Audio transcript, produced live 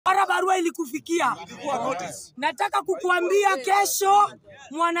bora barua ilikufikia. Nataka kukuambia kesho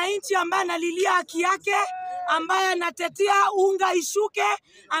mwananchi ambaye analilia haki yake, ambaye anatetea unga ishuke,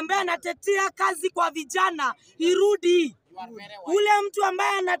 ambaye anatetea kazi kwa vijana irudi. Ule mtu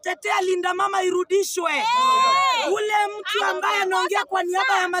ambaye anatetea linda mama irudishwe. Ule mtu ambaye anaongea kwa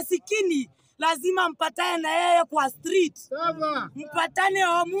niaba ya masikini lazima mpatane na yeye kwa street. Mpatane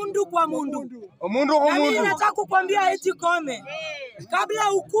wa mundu kwa mundu. Na mimi nataka kukwambia eti Kome,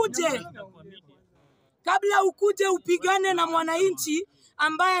 kabla ukuje upigane na mwananchi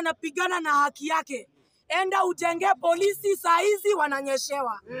ambaye anapigana na haki yake, enda ujenge polisi, saa hizi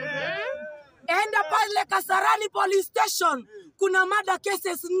wananyeshewa. Enda pale Kasarani police station, kuna mada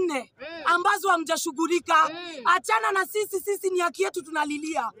cases 4 ambazo hamjashughulika. Achana na sisi ni haki yetu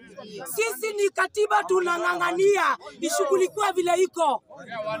tunalilia. Sisi ni katiba tunang'ang'ania ishughulikiwe vile iko.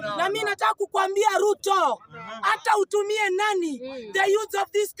 Na mimi nataka kukuambia Ruto, hata utumie nani, the youth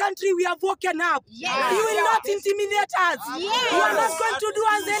of this country we have woken up. You will not intimidate us. You are not going to do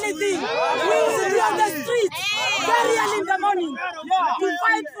us anything. We will be on the street very early in the morning to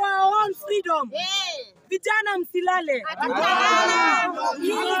fight for our own freedom. Vijana msilale.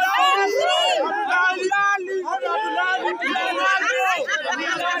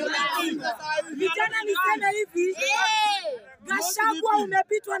 Vijana niseme hivi, Gachagua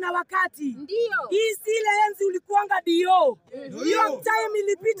umepitwa na wakati. Hii si ile enzi ulikuanga dio. Hiyo time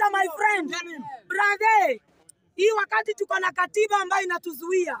ilipita my friend. Brother, hii wakati tuko na katiba ambayo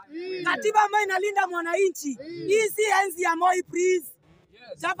inatuzuia. Katiba ambayo inalinda mwananchi. Hii si enzi ya Moi please.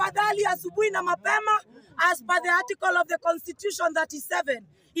 Tafadhali asubuhi na mapema, as per the article of the Constitution 37,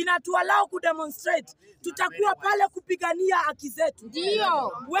 inatuallow kudemonstrate. Tutakuwa pale kupigania haki zetu.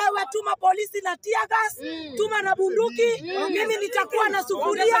 Ndio. Wewe tuma polisi na tear gas, tuma na bunduki, mimi nitakuwa na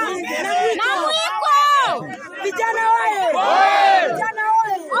sufuria na mwiko. Vijana wewe. Vijana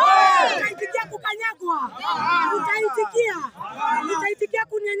wewe. Utaitikia kukanyagwa. Utaitikia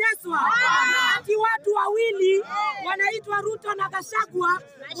kunyanyaswa. Ati watu wawili wanaitwa Ruto na Gachagua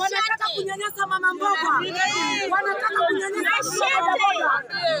wanataka kunyanyasa mama mboga. Wanataka kunyanyasa mama mboga.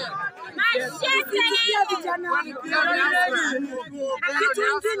 Kitu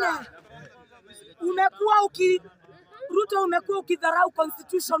kingine, Ruto umekuwa ukidharau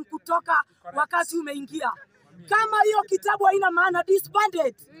constitution kutoka wakati umeingia. Kama hiyo kitabu haina maana,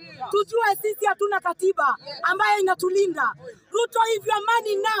 disbanded. Tujue sisi hatuna katiba ambayo inatulinda. Ruto, if you are man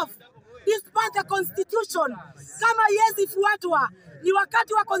enough, disband the constitution. Kama yezi fuatwa, ni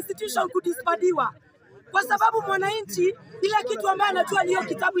wakati wa constitution kudisbandiwa. Kwa sababu mwananchi ile kitu ambayo anajua ni hiyo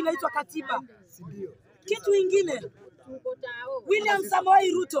kitabu inaitwa katiba. Kitu ingine, William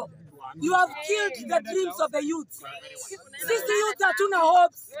Samoei Ruto, you have killed the dreams of the youth. Sisi youth hatuna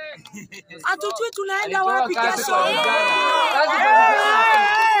hopes. Hatujui tunaenda wapi kesho.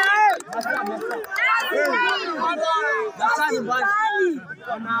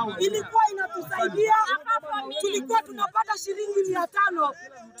 Ilikuwa inatusaidia, tulikuwa tunapata shilingi 500,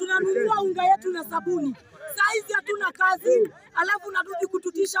 tunanunua unga yetu na sabuni. Saizi hatuna kazi, alafu narudi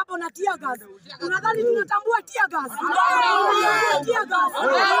kututisha hapo na tear gas. Unadhani tunatambua tear gas? Tear gas.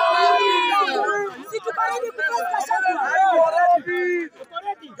 Si tukarudi kupata shamba.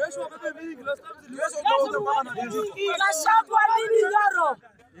 Gachagua nini zaro?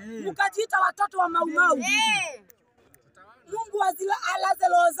 Mkajiita watoto wa maumau. Mungu alaze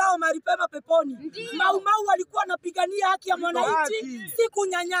roho zao maripema peponi. Maumau walikuwa wanapigania haki ya mwananchi, si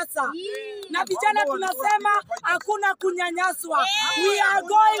kunyanyasa. Na vijana tunasema hakuna kunyanyaswa. We are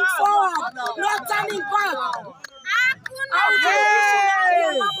going forward, not turning back.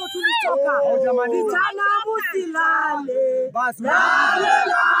 Hapo tulitoka. Vijana musilale.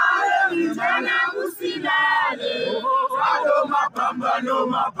 Vijana musilale. Bado mapambano.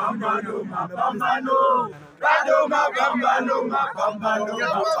 Bado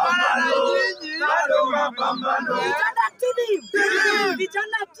mapambano.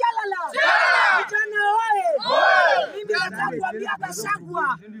 Vijana tialala. Vijana oe. Mimi nataka kuambia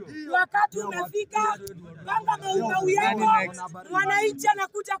Gachagua, wakati umefika, panga maumau yako, mwananchi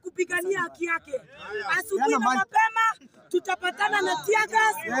anakuja kupigania haki yake. Asubuhi na mapema tutapatana na tear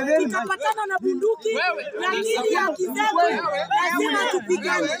gas, tutapatana na bunduki, lakini haki zetu lazima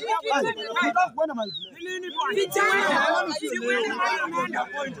tupigane. Vijana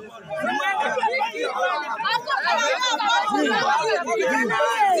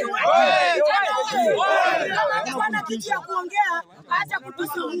wana kitu ya kuongea, acha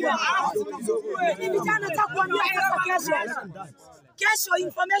kutusumbua. Mimi vijana nataka kuambia sasa kesho. Kesho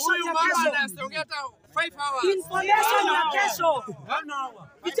information ya kesho. Information ya kesho.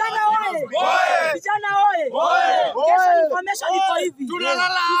 Vijana oye. Vijana oye. Kesho information iko hivi.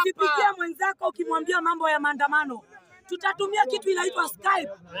 Usipigie mwenzako ukimwambia mambo ya maandamano. Tutatumia kitu inaitwa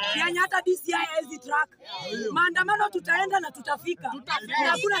Skype. Yani hata DCI hizi track. Maandamano tutaenda na tutafika.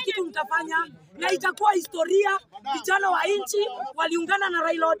 Na hakuna kitu mtafanya na itakuwa historia. Vijana wa nchi waliungana na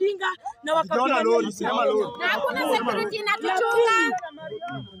Raila Odinga na wakapigania nchi. Na hakuna security inatuchunga.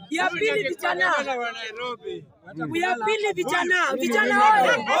 Ya pili vijana. Ya pili vijana. Vijana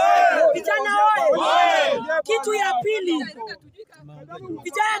oye. Vijana oye. Kitu ya pili.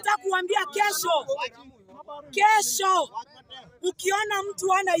 Vijana nataka kuambia kesho ukiona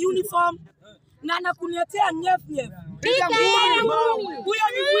mtu ana uniform na anakuletea nyef, huyo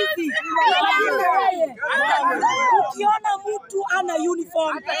ni mwizi. Ukiona mtu ana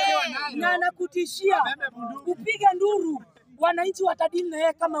uniform na anakutishia, upige nduru, wananchi watadili na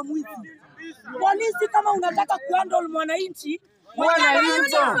yeye kama mwizi. Polisi kama unataka kuhandle mwananchi, kuwa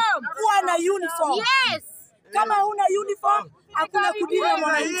na uniform. Yes. Kama una uniform hakuna kudili na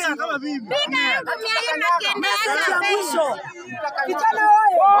mwananchi. Message ya mwisho. Vijana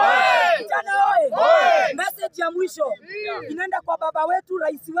oye. Vijana oye. Message ya mwisho inaenda kwa baba wetu,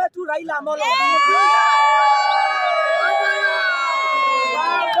 rais wetu Raila Amolo Odinga.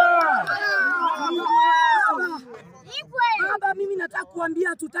 Baba, mimi nataka kuambia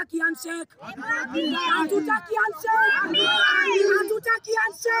hatutaki handshake. Hatutaki handshake. Hatutaki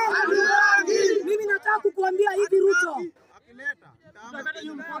handshake. Mimi nataka kukuambia hivi Ruto.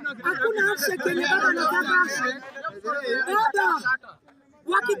 Hakuna handshake yenye baba anataka. Baba,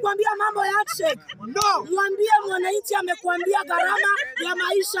 wakikwambia mambo ya handshake, mwambie mwananchi amekuambia gharama ya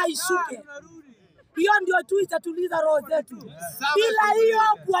maisha ishuke. Hiyo ndio tu itatuliza roho zetu. Bila hiyo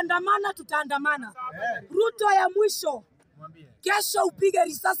kuandamana tutaandamana. Ruto ya mwisho. Kesho upige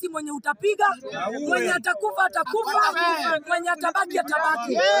risasi mwenye utapiga, mwenye atakufa atakufa, mwenye atabaki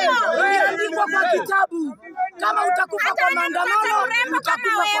atabaki. Imeandikwa kwa kitabu. Kama utakufa kwa maandamano,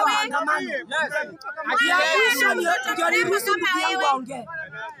 utakufa kwa maandamano. Ya mwisho ndio niruhusu ndugu yangu aongee.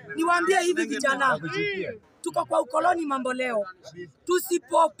 Niwaambie hivi vijana. Tuko kwa ukoloni mambo leo.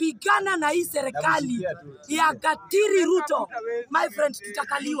 Tusipopigana na hii serikali ya Gatiri Ruto, my friend,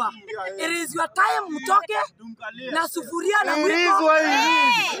 tutakaliwa. It is your time mtoke na sufuria na mwiko.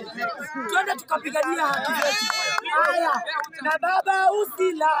 Tuende tukapigania haki zetu. Haya, na baba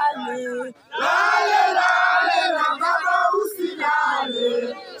usilale. Lale, lale, na baba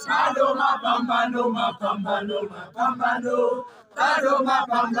usilale. Bado mapambano, mapambano, mapambano. Bado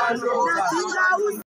mapambano.